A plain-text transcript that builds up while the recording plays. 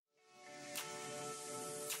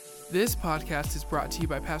This podcast is brought to you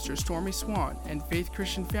by Pastor Stormy Swann and Faith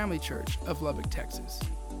Christian Family Church of Lubbock, Texas.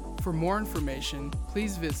 For more information,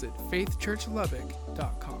 please visit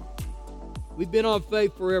faithchurchlubbock.com. We've been on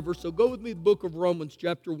faith forever, so go with me to the book of Romans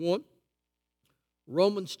chapter 1.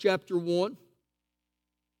 Romans chapter 1.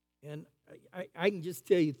 And I can just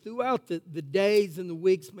tell you, throughout the days and the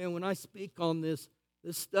weeks, man, when I speak on this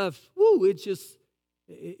stuff,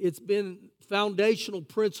 it's been foundational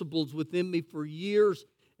principles within me for years.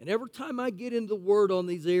 And every time I get into the Word on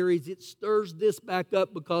these areas, it stirs this back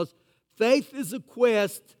up because faith is a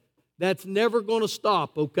quest that's never going to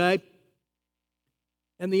stop, okay?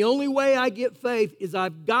 And the only way I get faith is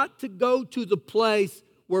I've got to go to the place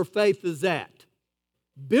where faith is at.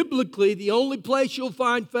 Biblically, the only place you'll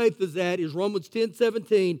find faith is at is Romans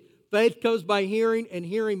 10:17. Faith comes by hearing, and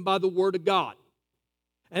hearing by the Word of God.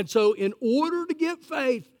 And so in order to get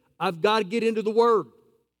faith, I've got to get into the Word.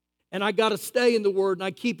 And I got to stay in the Word, and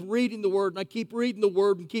I keep reading the Word, and I keep reading the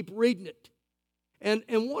Word, and keep reading it. And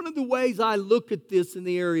one of the ways I look at this in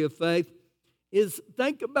the area of faith is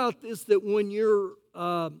think about this, that when you're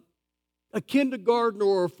a kindergartner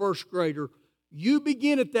or a first grader, you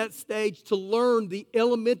begin at that stage to learn the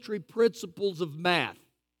elementary principles of math.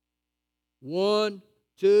 1,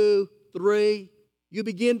 2, 3. You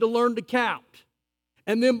begin to learn to count.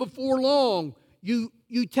 And then before long, you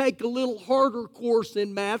take a little harder course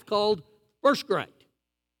in math called first grade.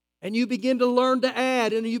 And you begin to learn to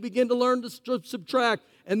add, and you begin to learn to subtract.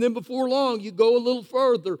 And then before long, you go a little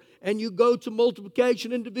further, and you go to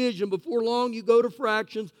multiplication and division. Before long, you go to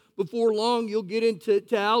fractions. Before long, you'll get into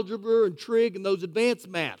algebra and trig and those advanced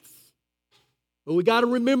maths. But we got to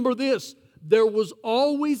remember this. There was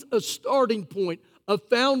always a starting point, a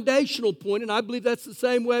foundational point, and I believe that's the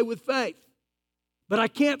same way with faith. But I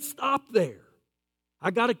can't stop there. I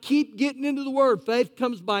got to keep getting into the Word. Faith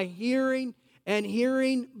comes by hearing, and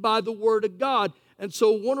hearing by the Word of God. And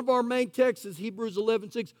so one of our main texts is Hebrews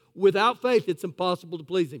 11:6. Without faith, it's impossible to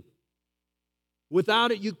please Him. Without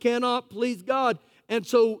it, you cannot please God. And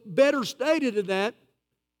so better stated than that,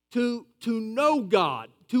 to know God,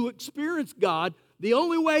 to experience God, the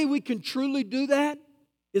only way we can truly do that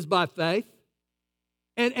is by faith.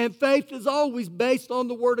 And faith is always based on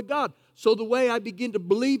the Word of God. So the way I begin to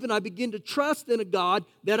believe and I begin to trust in a God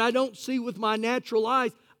that I don't see with my natural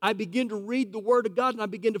eyes, I begin to read the Word of God and I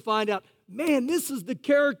begin to find out, man, this is the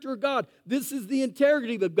character of God. This is the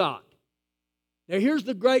integrity of God. Now here's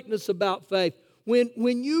the greatness about faith.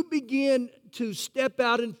 When you begin to step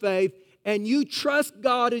out in faith and you trust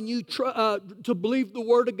God and you to believe the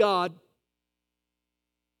Word of God,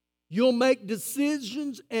 you'll make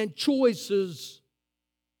decisions and choices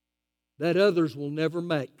that others will never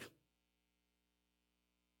make.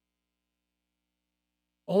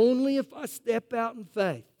 Only if I step out in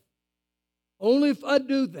faith. Only if I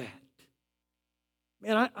do that.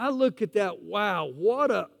 Man, I look at that, wow,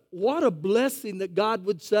 what a blessing that God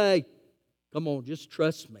would say, come on, just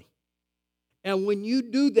trust me. And when you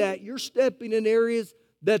do that, you're stepping in areas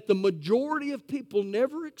that the majority of people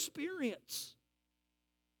never experience.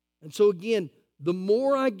 And so again, the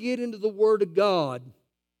more I get into the Word of God,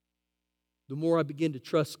 the more I begin to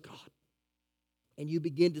trust God. And you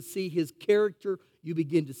begin to see His character. You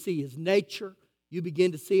begin to see His nature. You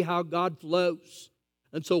begin to see how God flows.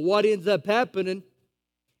 And so what ends up happening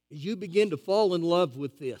is you begin to fall in love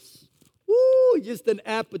with this. Woo, just an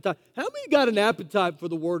appetite. How many got an appetite for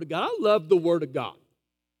the Word of God? I love the Word of God.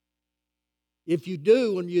 If you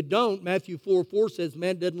do and you don't, Matthew 4:4 says,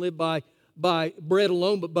 man doesn't live by bread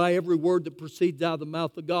alone, but by every word that proceeds out of the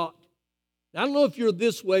mouth of God. Now, I don't know if you're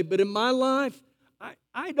this way, but in my life,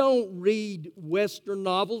 I don't read Western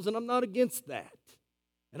novels, and I'm not against that.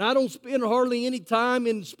 And I don't spend hardly any time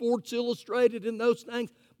in Sports Illustrated and those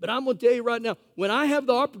things. But I'm going to tell you right now, when I have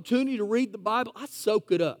the opportunity to read the Bible, I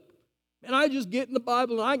soak it up. And I just get in the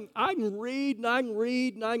Bible, and I can read, and I can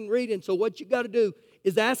read, and I can read. And so what you got to do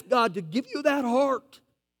is ask God to give you that heart,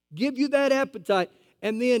 give you that appetite.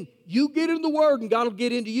 And then you get in the Word, and God will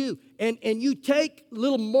get into you. And you take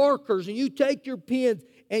little markers, and you take your pens,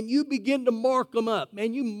 and you begin to mark them up.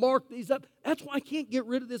 Man, you mark these up. That's why I can't get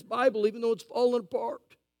rid of this Bible, even though it's falling apart.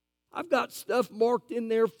 I've got stuff marked in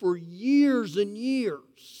there for years and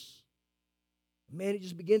years. Man, it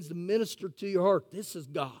just begins to minister to your heart. This is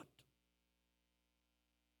God.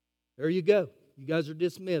 There you go. You guys are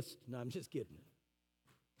dismissed. No, I'm just kidding.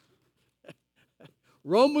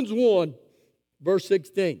 Romans 1, verse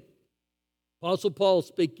 16. Apostle Paul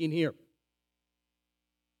speaking here.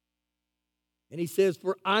 And he says,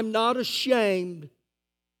 for I'm not ashamed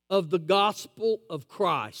of the gospel of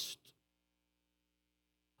Christ.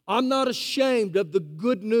 I'm not ashamed of the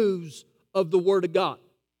good news of the Word of God.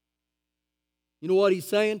 You know what he's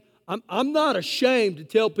saying? I'm not ashamed to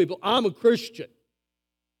tell people I'm a Christian.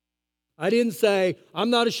 I didn't say, I'm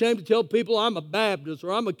not ashamed to tell people I'm a Baptist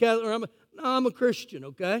or I'm a Catholic or I'm a Christian,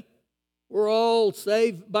 okay? We're all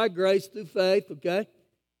saved by grace through faith, okay?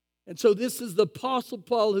 And so this is the Apostle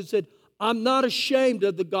Paul who said, I'm not ashamed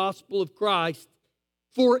of the gospel of Christ,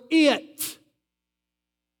 for it.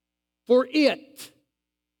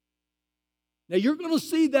 Now you're going to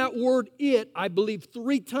see that word it, I believe,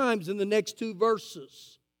 3 times in the next 2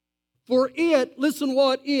 verses. For it, listen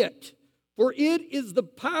what it. For it is the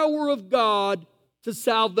power of God to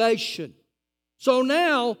salvation. So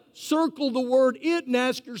now, circle the word it and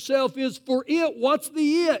ask yourself, is for it, what's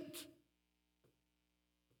the it?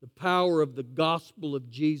 The power of the gospel of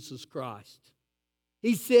Jesus Christ.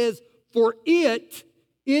 He says, for it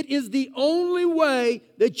is the only way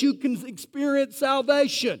that you can experience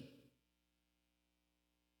salvation.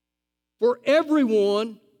 For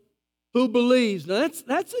everyone who believes. Now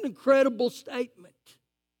that's an incredible statement.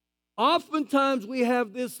 Oftentimes we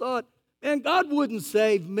have this thought, man, God wouldn't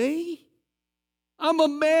save me. I'm a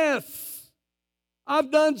mess.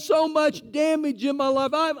 I've done so much damage in my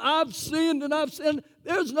life. I've sinned and I've sinned.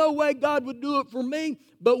 There's no way God would do it for me.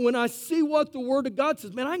 But when I see what the Word of God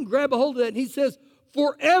says, man, I can grab a hold of that. And He says,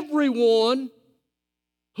 for everyone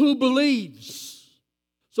who believes.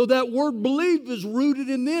 So that word believe is rooted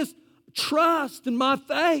in this trust and my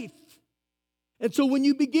faith. And so when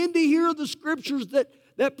you begin to hear the scriptures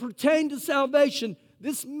that pertain to salvation,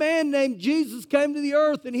 this man named Jesus came to the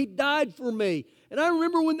earth and He died for me. And I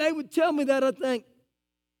remember when they would tell me that, I think,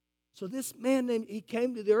 so this man He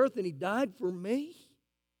came to the earth and He died for me?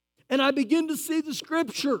 And I begin to see the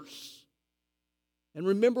scriptures. And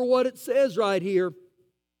remember what it says right here.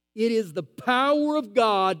 It is the power of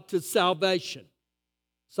God to salvation.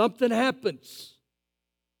 Something happens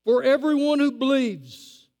for everyone who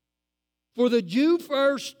believes. For the Jew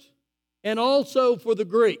first and also for the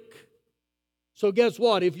Greek. So guess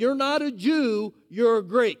what? If you're not a Jew, you're a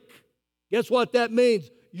Greek. Guess what that means?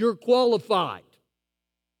 You're qualified.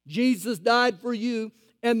 Jesus died for you,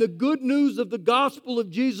 and the good news of the gospel of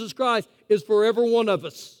Jesus Christ is for every one of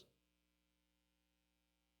us.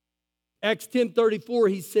 Acts 10:34,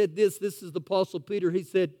 he said this is the Apostle Peter. He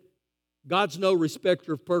said, God's no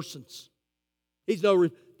respecter of persons.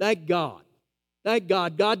 Thank God. Thank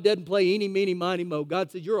God. God doesn't play eeny, meeny, miny, mo.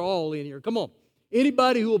 God says, you're all in here. Come on.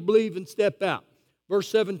 Anybody who will believe and step out. Verse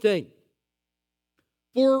 17.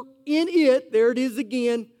 For in it, there it is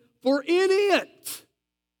again, for in it,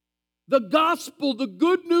 the gospel, the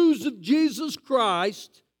good news of Jesus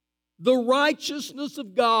Christ, the righteousness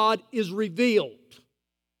of God is revealed.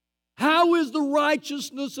 How is the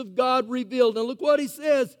righteousness of God revealed? Now look what he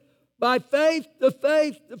says. By faith to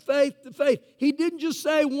faith to faith to faith. He didn't just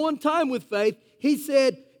say one time with faith. He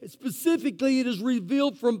said specifically it is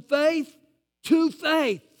revealed from faith to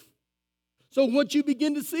faith. So what you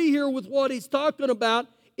begin to see here with what he's talking about,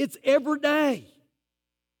 it's every day.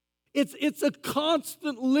 It's a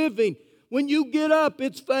constant living. When you get up,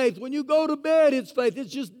 it's faith. When you go to bed, it's faith.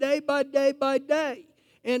 It's just day by day by day.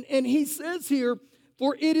 And he says here,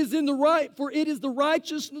 for it is the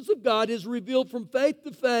righteousness of God is revealed from faith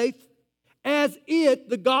to faith, as it,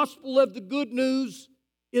 the gospel of the good news,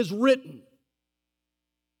 is written.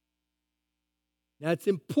 Now it's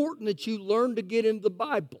important that you learn to get into the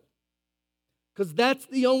Bible, because that's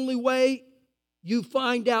the only way you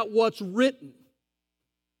find out what's written.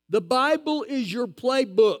 The Bible is your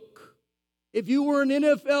playbook. If you were an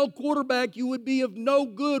NFL quarterback, you would be of no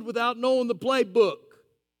good without knowing the playbook.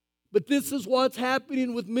 But this is what's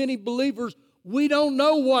happening with many believers. We don't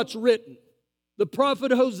know what's written. The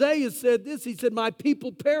prophet Hosea said this. He said, my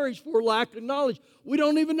people perish for lack of knowledge. We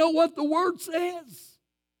don't even know what the word says.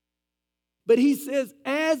 But he says,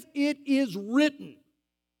 as it is written.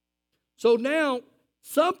 So now,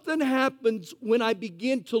 something happens when I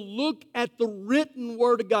begin to look at the written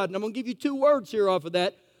Word of God. And I'm going to give you 2 words here off of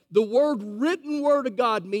that. The word written Word of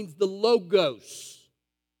God means the Logos.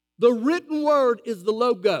 The written Word is the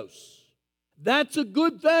Logos. That's a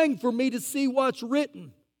good thing for me to see what's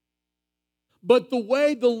written. But the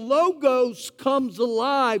way the Logos comes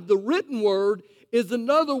alive, the written Word, is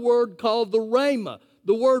another word called the Rhema.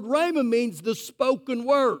 The word Rhema means the spoken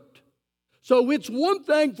word. So it's one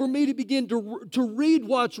thing for me to begin to read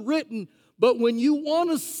what's written, but when you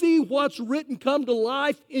want to see what's written come to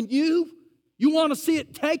life in you, you want to see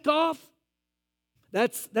it take off,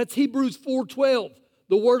 that's Hebrews 4:12.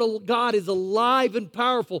 The Word of God is alive and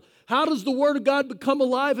powerful. How does the Word of God become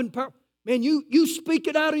alive and powerful? Man, you speak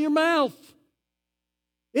it out of your mouth.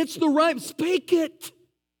 It's the right. Speak it.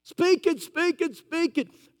 Speak it, speak it, speak it.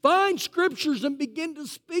 Find scriptures and begin to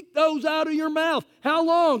speak those out of your mouth. How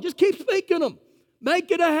long? Just keep speaking them.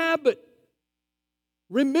 Make it a habit.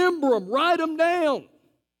 Remember them. Write them down.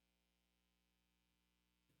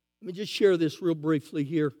 Let me just share this real briefly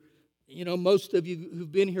here. You know, most of you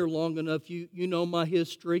who've been here long enough, you know my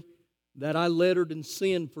history, that I lettered in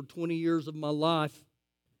sin for 20 years of my life.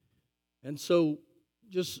 And so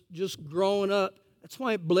just growing up, that's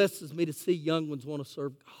why it blesses me to see young ones want to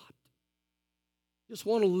serve God. Just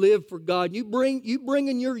want to live for God. You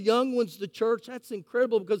bringing your young ones to church, that's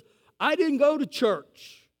incredible, because I didn't go to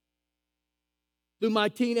church through my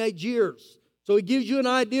teenage years. So it gives you an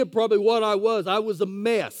idea probably what I was. I was a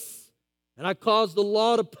mess. And I caused a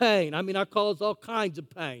lot of pain. I mean, I caused all kinds of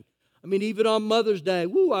pain. I mean, even on Mother's Day, I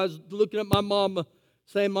was looking at my mama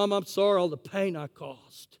saying, Mom, I'm sorry all the pain I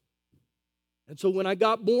caused. And so when I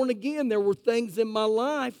got born again, there were things in my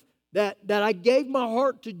life that I gave my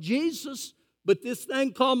heart to Jesus, but this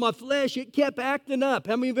thing called my flesh, it kept acting up.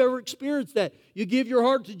 How many of you have ever experienced that? You give your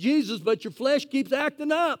heart to Jesus, but your flesh keeps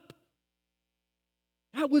acting up.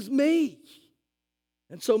 That was me.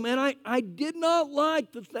 And so, man, I did not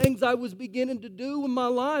like the things I was beginning to do in my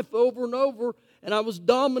life over and over, and I was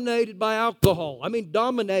dominated by alcohol. I mean,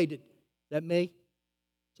 dominated. Is that me?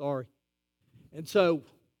 Sorry. And so,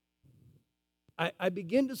 I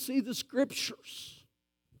began to see the Scriptures.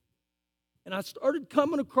 And I started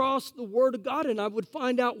coming across the Word of God, and I would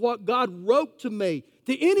find out what God wrote to me,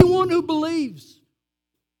 to anyone who believes.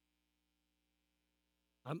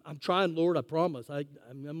 I'm trying, Lord, I promise.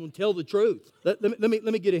 I'm going to tell the truth. Let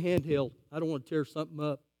me get a handheld. I don't want to tear something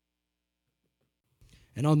up.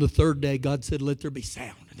 And on the third day, God said, let there be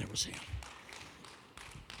sound. And there was sound.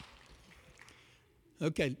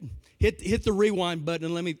 Okay, hit the rewind button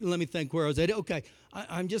and let me think where I was at. Okay,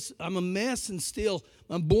 I'm a mess, and still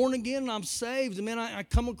I'm born again and I'm saved. And man, I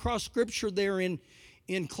come across scripture there in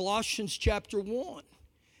Colossians chapter 1.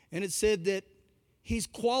 And it said that He's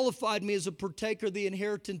qualified me as a partaker of the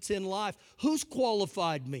inheritance in life. Who's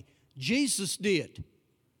qualified me? Jesus did.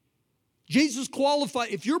 Jesus qualified.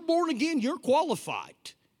 If you're born again, you're qualified.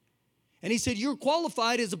 And He said, you're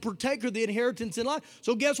qualified as a partaker of the inheritance in life.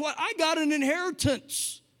 So guess what? I got an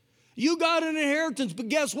inheritance. You got an inheritance, but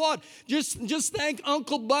guess what? Just think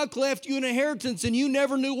Uncle Buck left you an inheritance and you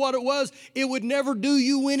never knew what it was. It would never do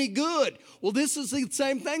you any good. Well, this is the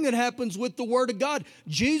same thing that happens with the Word of God.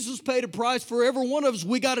 Jesus paid a price for every one of us.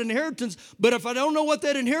 We got an inheritance, but if I don't know what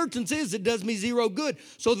that inheritance is, it does me zero good.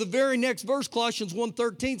 So the very next verse, Colossians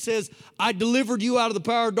 1:13 says, I delivered you out of the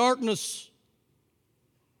power of darkness.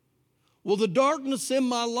 Well, the darkness in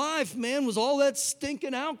my life, man, was all that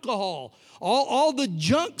stinking alcohol. All the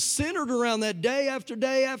junk centered around that day after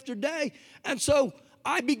day after day. And so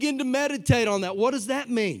I begin to meditate on that. What does that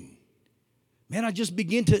mean? Man, I just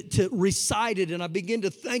begin to recite it, and I begin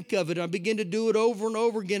to think of it. I begin to do it over and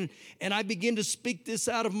over again. And I begin to speak this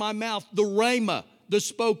out of my mouth, the rhema, the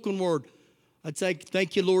spoken word. I'd say,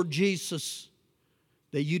 thank you, Lord Jesus,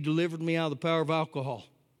 that you delivered me out of the power of alcohol.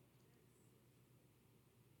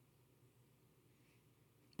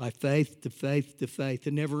 By faith to faith to faith.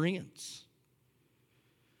 It never ends.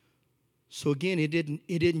 So again, it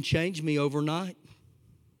didn't change me overnight.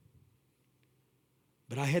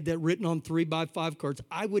 But I had that written on 3x5 cards.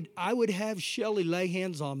 I would have Shelley lay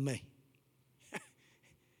hands on me.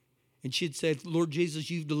 And she'd say, Lord Jesus,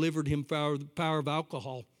 you've delivered him from the power of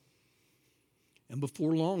alcohol. And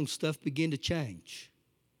before long, stuff began to change.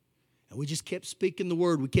 And we just kept speaking the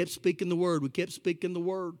word. We kept speaking the word. We kept speaking the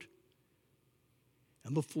word.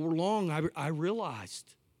 And before long, I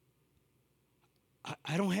realized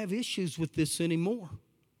I don't have issues with this anymore.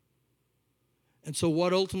 And so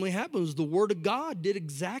what ultimately happened was the Word of God did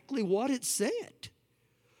exactly what it said.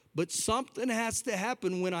 But something has to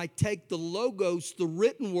happen when I take the Logos, the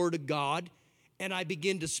written Word of God, and I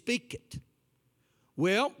begin to speak it.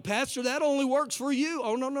 Well, Pastor, that only works for you.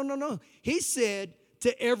 Oh, no. He said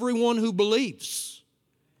to everyone who believes.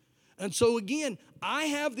 And so again, I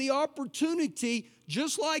have the opportunity,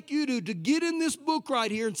 just like you do, to get in this book right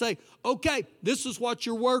here and say, okay, this is what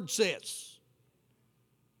your word says.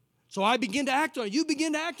 So I begin to act on it. You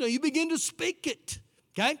begin to act on it. You begin to speak it.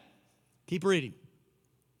 Okay? Keep reading.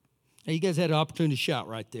 Now, you guys had an opportunity to shout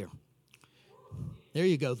right there. There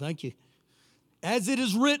you go. Thank you. As it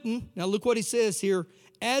is written, now look what he says here.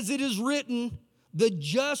 As it is written, the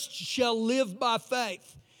just shall live by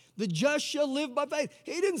faith. The just shall live by faith.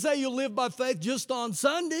 He didn't say you'll live by faith just on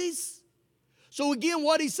Sundays. So again,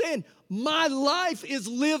 what he's saying, my life is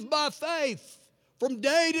lived by faith. From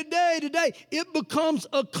day to day to day, it becomes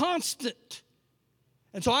a constant.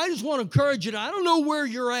 And so I just want to encourage you. I don't know where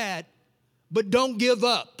you're at, but don't give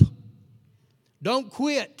up. Don't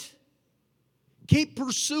quit. Keep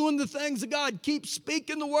pursuing the things of God. Keep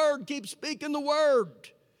speaking the word. Keep speaking the word.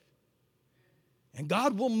 And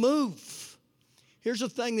God will move. Here's a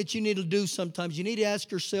thing that you need to do sometimes. You need to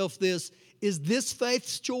ask yourself this: is this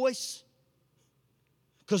faith's choice?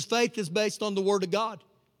 Because faith is based on the Word of God.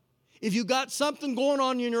 If you got something going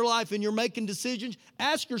on in your life and you're making decisions,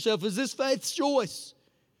 ask yourself, is this faith's choice?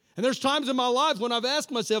 And there's times in my life when I've asked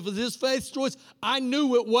myself, is this faith's choice? I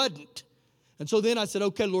knew it wasn't. And so then I said,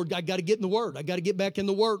 okay, Lord, I got to get in the Word. I got to get back in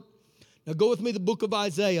the Word. Now go with me to the book of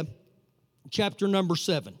Isaiah, chapter number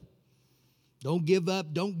 7. Don't give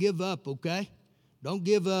up. Don't give up, okay? Don't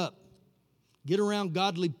give up. Get around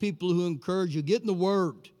godly people who encourage you. Get in the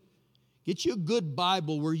Word. Get you a good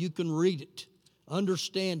Bible where you can read it,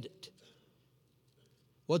 understand it.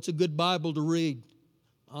 What's a good Bible to read?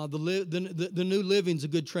 The New Living's a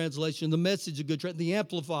good translation. The Message is a good translation. The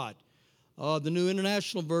Amplified, the New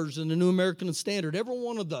International Version, the New American Standard, every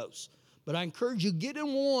one of those. But I encourage you, get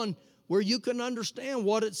in one where you can understand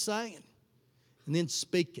what it's saying. And then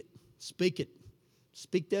speak it. Speak it.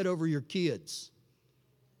 Speak that over your kids.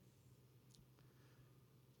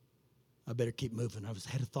 I better keep moving. I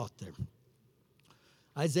had a thought there.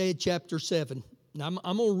 Isaiah chapter 7. Now,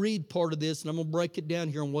 I'm going to read part of this, and I'm going to break it down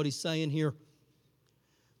here on what he's saying here.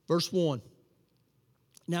 Verse 1.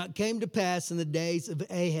 Now it came to pass in the days of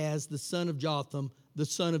Ahaz, the son of Jotham, the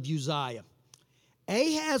son of Uzziah.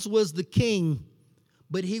 Ahaz was the king,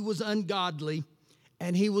 but he was ungodly,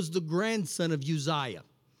 and he was the grandson of Uzziah.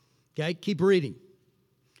 Okay, keep reading.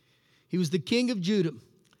 He was the king of Judah.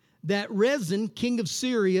 That Rezin, king of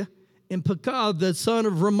Syria, and Pekah, the son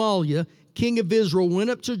of Remaliah, king of Israel, went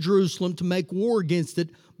up to Jerusalem to make war against it,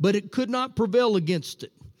 but it could not prevail against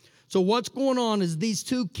it. So what's going on is these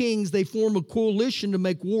two kings, they form a coalition to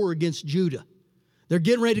make war against Judah. They're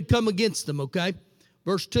getting ready to come against them, okay?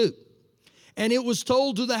 Verse 2. And it was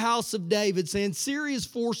told to the house of David, saying, Syria's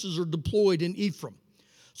forces are deployed in Ephraim.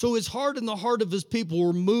 So his heart and the heart of his people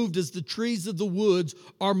were moved as the trees of the woods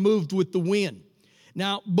are moved with the wind.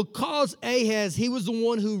 Now, because Ahaz, he was the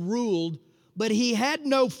one who ruled, but he had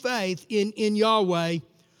no faith in Yahweh,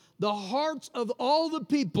 the hearts of all the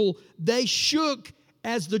people, they shook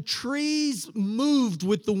as the trees moved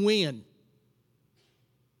with the wind.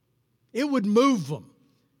 It would move them.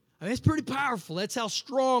 I mean, it's pretty powerful. That's how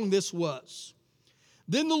strong this was.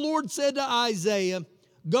 Then the Lord said to Isaiah,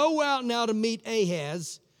 go out now to meet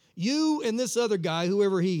Ahaz, you and this other guy,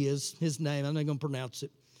 whoever he is, his name, I'm not going to pronounce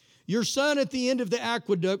it, your son at the end of the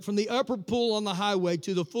aqueduct from the upper pool on the highway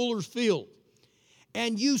to the fuller's field.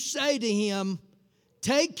 And you say to him,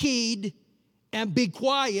 take heed and be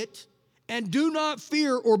quiet and do not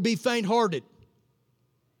fear or be faint-hearted.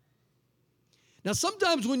 Now,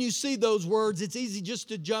 sometimes when you see those words, it's easy just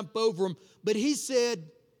to jump over them. But he said,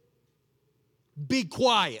 be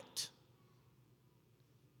quiet.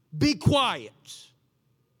 Be quiet.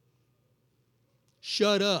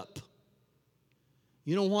 Shut up.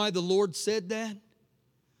 You know why the Lord said that?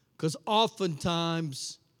 Because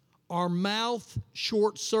oftentimes our mouth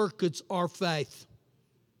short circuits our faith.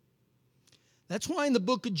 That's why in the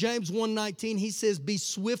book of James 1:19, he says, be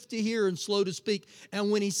swift to hear and slow to speak. And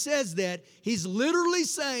when he says that, he's literally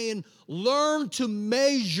saying, learn to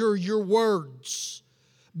measure your words.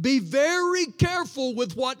 Be very careful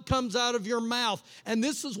with what comes out of your mouth. And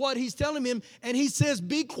this is what he's telling him. And he says,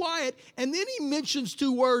 be quiet. And then he mentions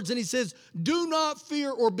two words and he says, do not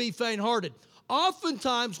fear or be faint-hearted.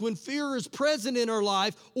 Oftentimes when fear is present in our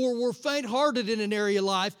life or we're faint-hearted in an area of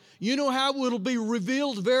life, you know how it'll be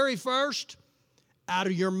revealed very first? Out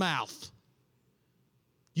of your mouth.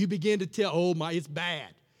 You begin to tell, oh my, it's bad.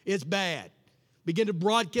 It's bad. Begin to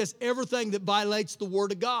broadcast everything that violates the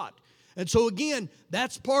Word of God. And so again,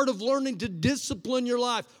 that's part of learning to discipline your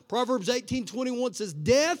life. Proverbs 18:21 says,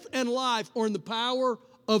 death and life are in the power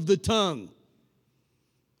of the tongue.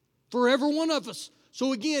 For every one of us.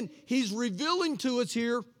 So again, he's revealing to us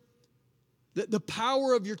here the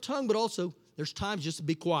power of your tongue, but also there's times just to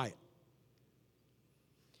be quiet.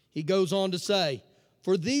 He goes on to say,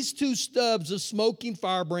 for these two stubs of smoking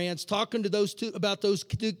firebrands, talking to about those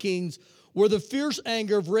two kings, were the fierce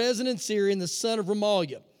anger of Rezin and Syrian, the son of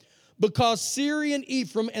Remaliah. Because Syrian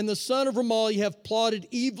Ephraim and the son of Remaliah have plotted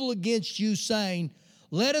evil against you, saying,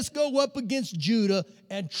 let us go up against Judah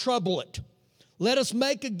and trouble it. Let us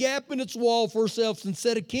make a gap in its wall for ourselves and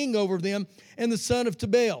set a king over them and the son of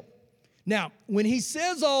Tabel. Now, when he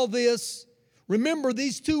says all this, remember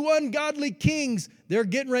these two ungodly kings, they're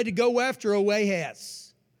getting ready to go after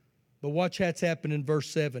Ahaz. But watch what's happened in verse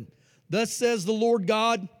 7. Thus says the Lord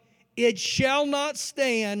God, it shall not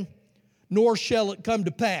stand, nor shall it come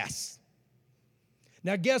to pass.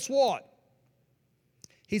 Now guess what?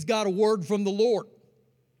 he's got a word from the Lord.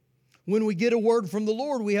 When we get a word from the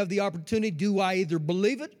Lord, we have the opportunity, do I either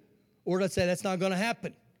believe it or do I say that's not going to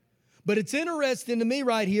happen? But it's interesting to me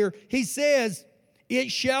right here. He says,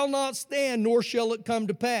 it shall not stand, nor shall it come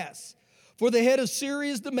to pass. For the head of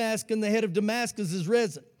Syria is Damascus, and the head of Damascus is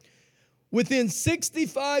Rezin. Within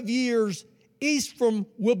 65 years, Ephraim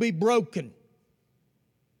will be broken.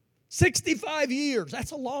 65 years,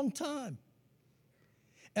 that's a long time.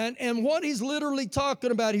 And what he's literally talking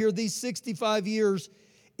about here, these 65 years,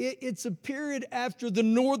 it's a period after the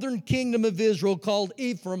northern kingdom of Israel called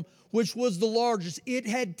Ephraim, which was the largest. It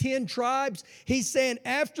had 10 tribes. He's saying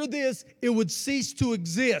after this, it would cease to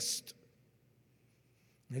exist.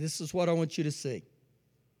 Now, this is what I want you to see.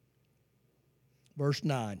 Verse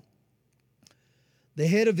 9. The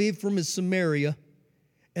head of Ephraim is Samaria,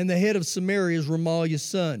 and the head of Samaria is Remaliah's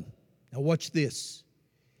son. Now watch this.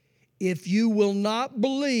 If you will not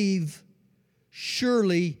believe,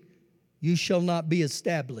 surely you shall not be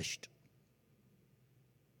established.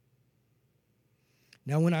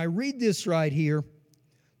 Now, when I read this right here,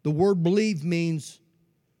 the word believe means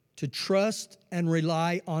to trust and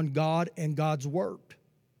rely on God and God's word.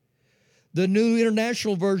 The New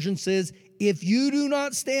International Version says, if you do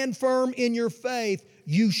not stand firm in your faith,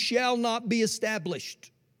 you shall not be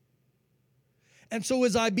established. And so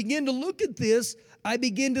as I begin to look at this, I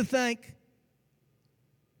begin to think,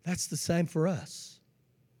 that's the same for us.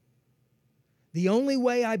 The only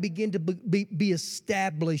way I begin to be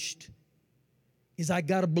established is I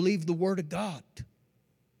got to believe the Word of God.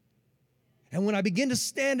 And when I begin to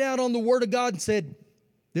stand out on the Word of God and said,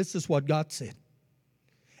 this is what God said.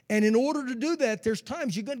 And in order to do that, there's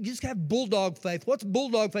times you just have bulldog faith. What's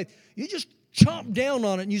bulldog faith? You just chomp down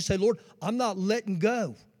on it and you say, Lord, I'm not letting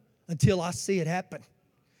go until I see it happen.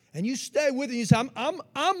 And you stay with it and you say,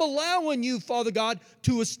 I'm allowing you, Father God,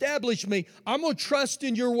 to establish me. I'm going to trust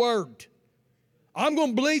in your word. I'm going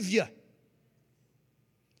to believe you.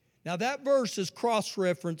 Now that verse is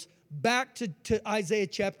cross-referenced back to Isaiah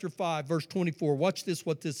chapter 5, verse 24. Watch this,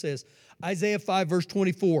 what this says. Isaiah 5, verse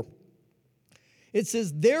 24. It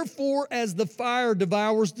says, therefore, as the fire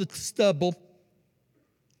devours the stubble.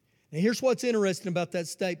 Now here's what's interesting about that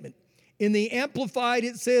statement. In the Amplified,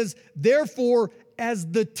 it says, therefore, as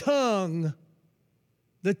the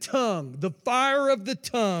fire of the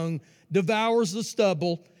tongue devours the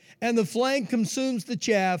stubble, and the flame consumes the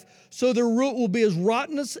chaff, so their root will be as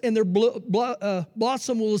rottenness, and their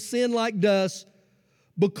blossom will ascend like dust,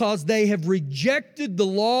 because they have rejected the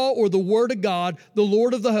law or the word of God, the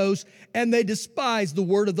Lord of the hosts, and they despise the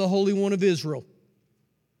word of the Holy One of Israel.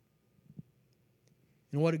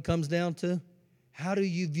 And what it comes down to? How do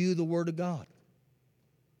you view the word of God?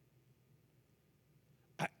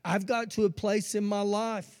 I've got to a place in my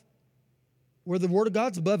life where the word of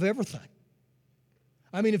God's above everything.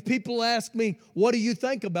 I mean, if people ask me, what do you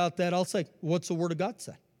think about that? I'll say, what's the word of God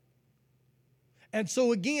say? And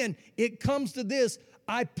so again, it comes to this.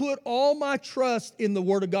 I put all my trust in the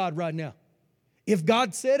word of God right now. If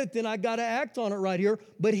God said it, then I got to act on it right here.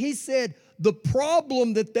 But he said the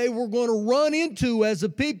problem that they were going to run into as a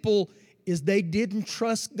people is they didn't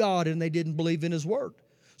trust God and they didn't believe in his word.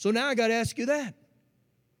 So now I got to ask you that.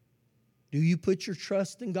 Do you put your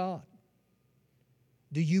trust in God?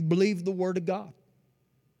 Do you believe the word of God?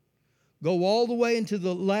 Go all the way into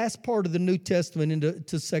the last part of the New Testament, into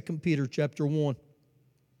 2 Peter chapter 1.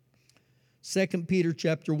 2 Peter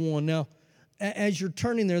chapter 1. Now, as you're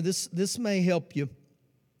turning there, this may help you.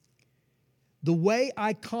 The way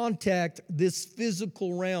I contact this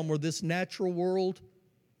physical realm or this natural world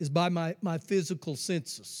is by my physical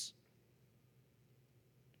senses.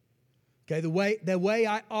 Okay, the way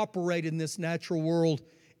I operate in this natural world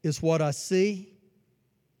is what I see,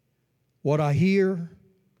 what I hear,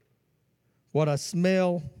 what I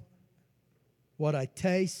smell, what I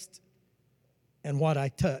taste, and what I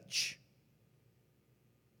touch.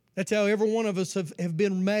 That's how every one of us have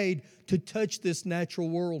been made to touch this natural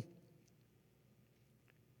world.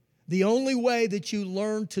 The only way that you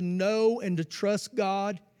learn to know and to trust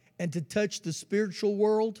God and to touch the spiritual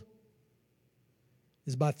world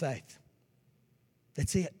is by faith.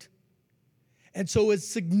 That's it. And so as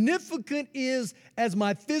significant as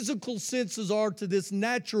my physical senses are to this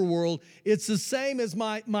natural world, it's the same as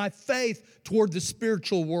my faith toward the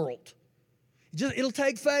spiritual world. It'll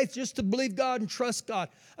take faith just to believe God and trust God.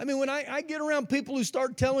 I mean, when I get around people who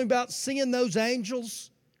start telling me about seeing those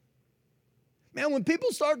angels, man, when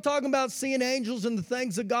people start talking about seeing angels and the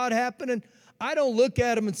things of God happening, I don't look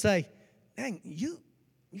at them and say, dang, you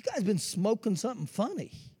guys been smoking something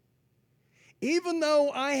funny. Even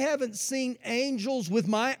though I haven't seen angels with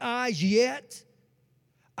my eyes yet,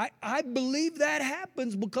 I believe that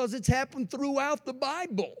happens because it's happened throughout the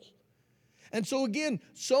Bible. And so again,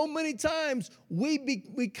 so many times we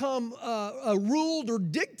become ruled or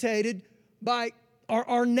dictated by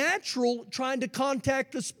our natural trying to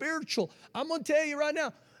contact the spiritual. I'm going to tell you right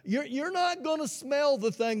now, you're not going to smell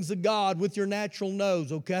the things of God with your natural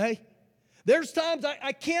nose, okay? There's times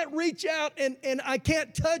I can't reach out and I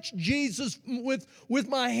can't touch Jesus with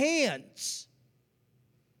my hands.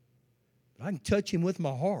 But I can touch him with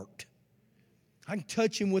my heart. I can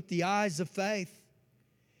touch him with the eyes of faith.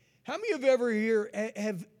 How many of you ever here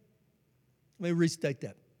have, let me restate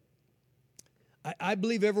that. I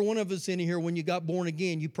believe every one of us in here, when you got born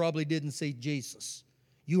again, you probably didn't see Jesus.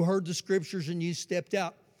 You heard the scriptures and you stepped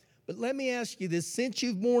out. But let me ask you this, since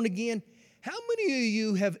you've born again, how many of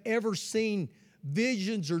you have ever seen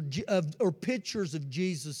visions or pictures of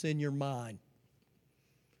Jesus in your mind?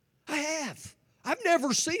 I have. I've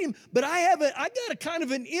never seen him, but I got a kind of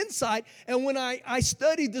an insight. And when I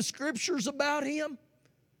studied the scriptures about him,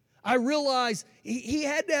 I realized he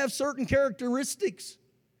had to have certain characteristics.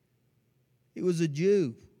 He was a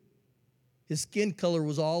Jew. His skin color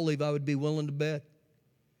was olive, I would be willing to bet.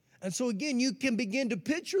 And so again, you can begin to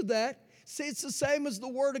picture that. See, it's the same as the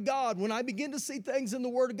Word of God. When I begin to see things in the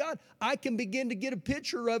Word of God, I can begin to get a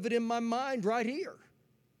picture of it in my mind right here.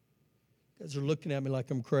 You guys are looking at me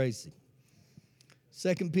like I'm crazy.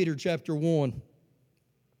 2 Peter chapter 1,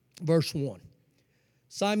 verse 1.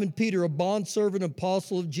 Simon Peter, a bondservant and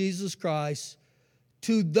apostle of Jesus Christ,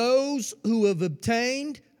 to those who have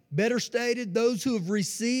obtained, better stated, those who have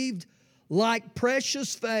received like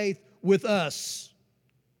precious faith with us.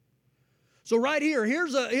 So right here,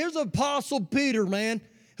 here's Apostle Peter, man,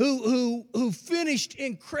 who finished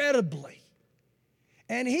incredibly.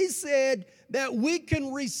 And he said that we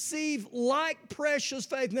can receive like precious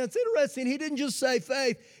faith. Now it's interesting, he didn't just say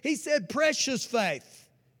faith, he said precious faith.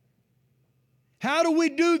 How do we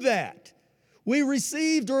do that? We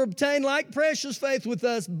received or obtained like precious faith with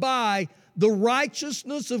us by the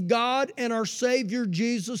righteousness of God and our Savior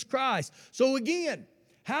Jesus Christ. So again,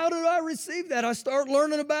 how did I receive that? I start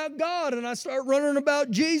learning about God and I start learning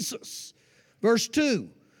about Jesus. Verse 2,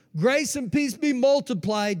 grace and peace be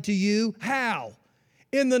multiplied to you. How?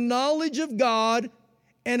 In the knowledge of God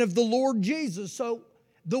and of the Lord Jesus. So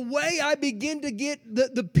the way I begin to get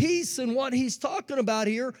the peace and what he's talking about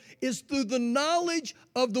here is through the knowledge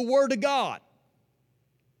of the Word of God.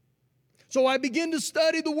 So I begin to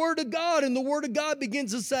study the Word of God, and the Word of God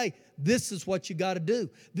begins to say, this is what you got to do.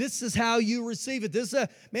 This is how you receive it.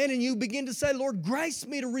 And you begin to say, Lord, grace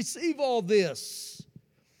me to receive all this.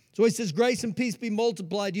 So he says, grace and peace be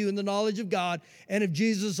multiplied to you in the knowledge of God and of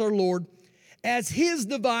Jesus our Lord, as his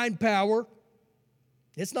divine power,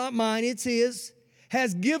 it's not mine, it's his,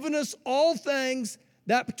 has given us all things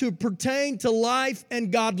that to pertain to life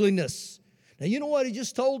and godliness. Now, you know what he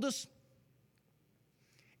just told us?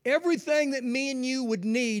 Everything that me and you would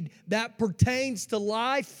need that pertains to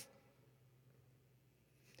life,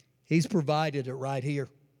 he's provided it right here.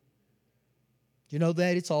 You know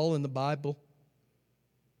that? It's all in the Bible.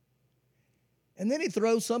 And then he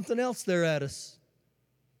throws something else there at us.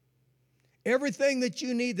 Everything that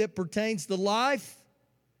you need that pertains to life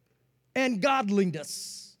and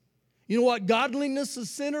godliness. You know what godliness is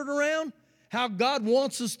centered around? How God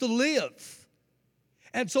wants us to live.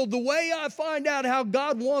 And so the way I find out how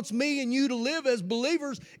God wants me and you to live as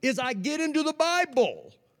believers is I get into the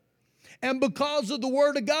Bible. And because of the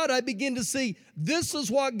Word of God, I begin to see this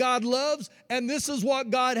is what God loves and this is what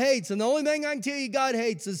God hates. And the only thing I can tell you God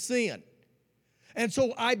hates is sin. And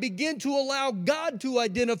so I begin to allow God to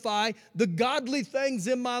identify the godly things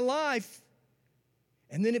in my life.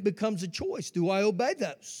 And then it becomes a choice. Do I obey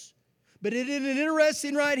those? But it is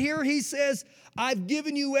interesting right here. He says, I've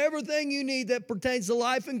given you everything you need that pertains to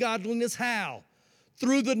life and godliness. How?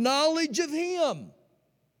 Through the knowledge of him.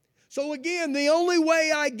 So again, the only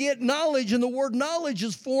way I get knowledge, and the word knowledge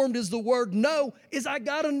is formed as the word know, is I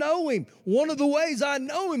got to know him. One of the ways I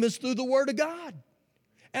know him is through the Word of God.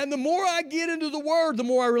 And the more I get into the Word, the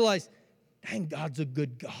more I realize, dang, God's a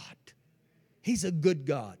good God. He's a good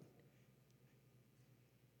God.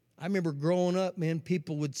 I remember growing up, man,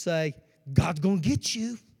 people would say, God's going to get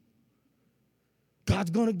you.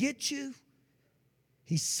 God's going to get you.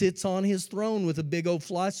 He sits on his throne with a big old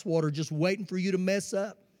fly swatter just waiting for you to mess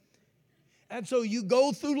up. And so you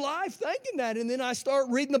go through life thinking that, and then I start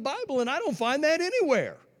reading the Bible, and I don't find that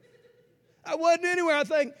anywhere. I wasn't anywhere. I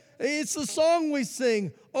think it's the song we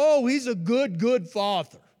sing, oh, he's a good, good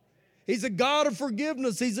Father. He's a God of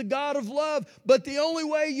forgiveness. He's a God of love. But the only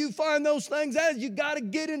way you find those things out is you got to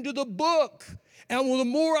get into the book. And the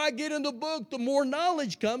more I get in the book, the more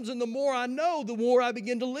knowledge comes, and the more I know, the more I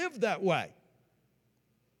begin to live that way.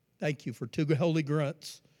 Thank you for 2 holy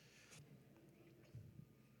grunts.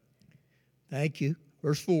 Thank you.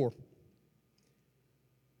 Verse 4.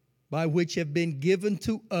 By which have been given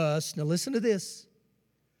to us, now listen to this,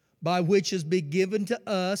 by which has been given to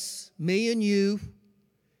us, me and you,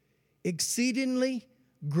 exceedingly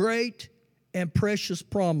great and precious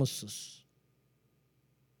promises.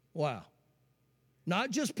 Wow.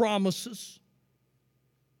 Not just promises,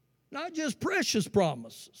 not just precious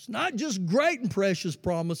promises, not just great and precious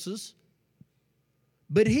promises,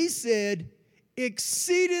 but he said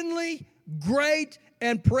exceedingly great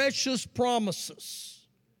and precious promises.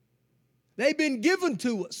 They've been given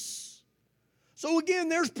to us. So again,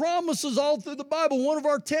 there's promises all through the Bible. One of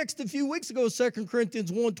our texts a few weeks ago, 2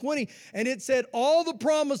 Corinthians 1:20, and it said, all the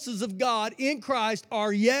promises of God in Christ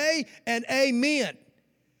are yea and amen.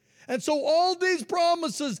 And so all these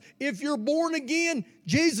promises, if you're born again,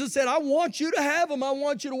 Jesus said, I want you to have them. I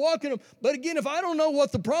want you to walk in them. But again, if I don't know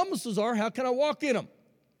what the promises are, how can I walk in them?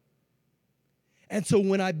 And so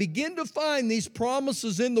when I begin to find these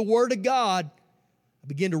promises in the Word of God, I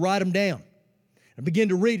begin to write them down. I begin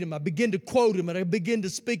to read them. I begin to quote them. And I begin to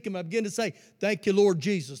speak them. I begin to say, thank you, Lord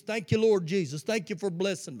Jesus. Thank you, Lord Jesus. Thank you for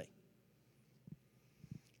blessing me.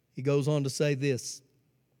 He goes on to say this.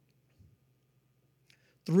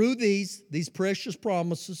 Through these precious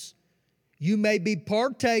promises, you may be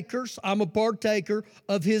partakers, I'm a partaker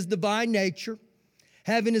of His divine nature,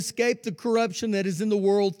 having escaped the corruption that is in the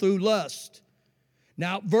world through lust.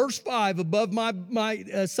 Now, verse 5, above my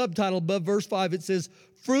subtitle, above verse 5, it says,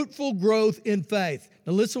 fruitful growth in faith.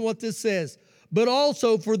 Now listen what this says. But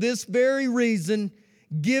also for this very reason,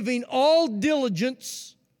 giving all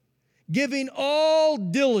diligence,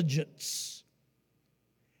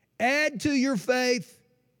 add to your faith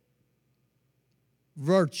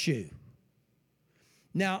virtue.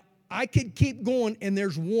 Now, I could keep going, and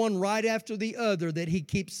there's one right after the other that he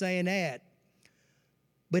keeps saying add.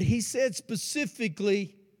 But he said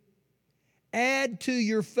specifically, add to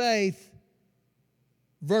your faith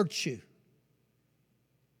virtue.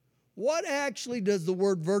 What actually does the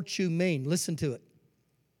word virtue mean? Listen to it.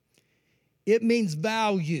 It means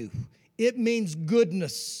value. It means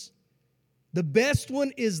goodness. The best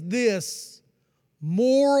one is this,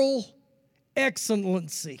 moral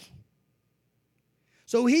excellency.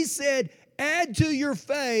 So he said, add to your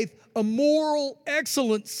faith a moral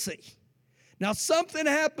excellency. Now, something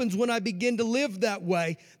happens when I begin to live that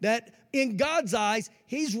way, that in God's eyes,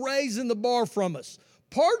 He's raising the bar from us.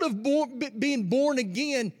 Part of being born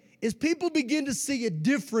again is people begin to see a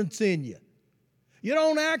difference in you. You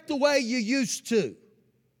don't act the way you used to.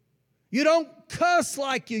 You don't cuss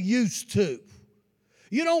like you used to.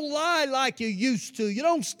 You don't lie like you used to. You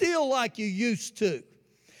don't steal like you used to.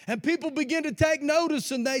 And people begin to take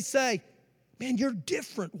notice and they say, man, you're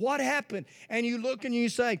different. What happened? And you look and you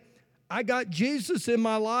say, I got Jesus in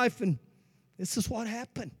my life, and this is what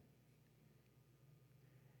happened.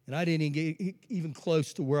 And I didn't get even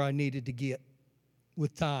close to where I needed to get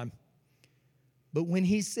with time. But when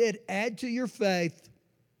he said, add to your faith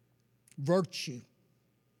virtue.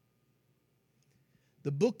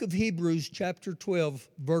 The book of Hebrews, chapter 12,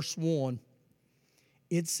 verse 1,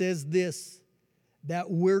 it says this,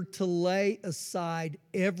 that we're to lay aside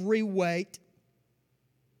every weight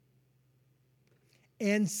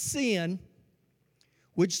and sin,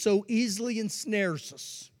 which so easily ensnares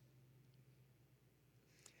us.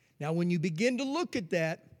 Now, when you begin to look at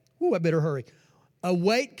that, I better hurry. A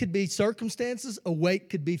weight could be circumstances. A weight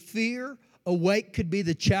could be fear. A weight could be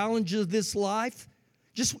the challenges of this life.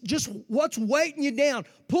 Just what's weighting you down,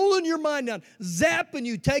 pulling your mind down, zapping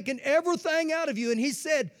you, taking everything out of you. And he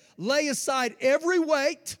said, lay aside every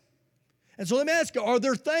weight. And so let me ask you, are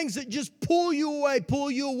there things that just pull you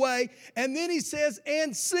away? And then he says,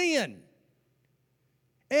 and sin.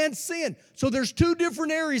 And sin. So there's two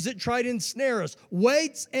different areas that try to ensnare us,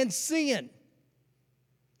 weights and sin.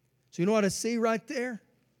 So you know what I see right there?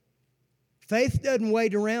 Faith doesn't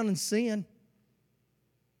wait around and sin.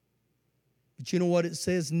 But you know what it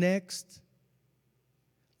says next?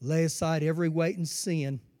 Lay aside every weight and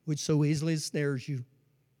sin, which so easily ensnares you.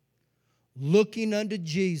 Looking unto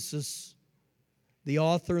Jesus, the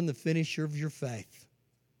author and the finisher of your faith.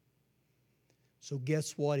 So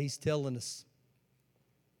guess what he's telling us?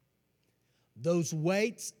 Those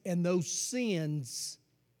weights and those sins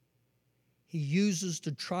he uses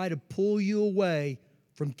to try to pull you away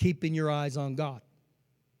from keeping your eyes on God.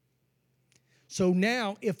 So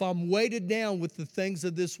now, if I'm weighted down with the things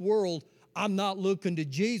of this world, I'm not looking to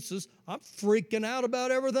Jesus. I'm freaking out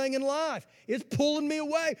about everything in life. It's pulling me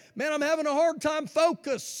away. Man, I'm having a hard time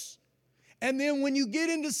focus. And then when you get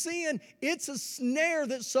into sin, it's a snare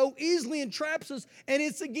that so easily entraps us. And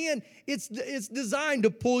it's designed to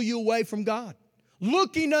pull you away from God.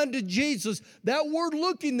 Looking unto Jesus, that word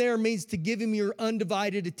looking there means to give him your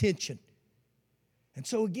undivided attention. And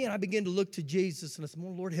so again, I began to look to Jesus and I said, oh,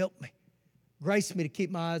 Lord, help me. Grace me to keep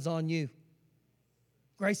my eyes on you.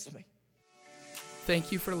 Grace me.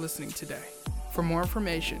 Thank you for listening today. For more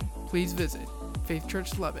information, please visit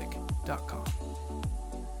faithchurchlubbock.com.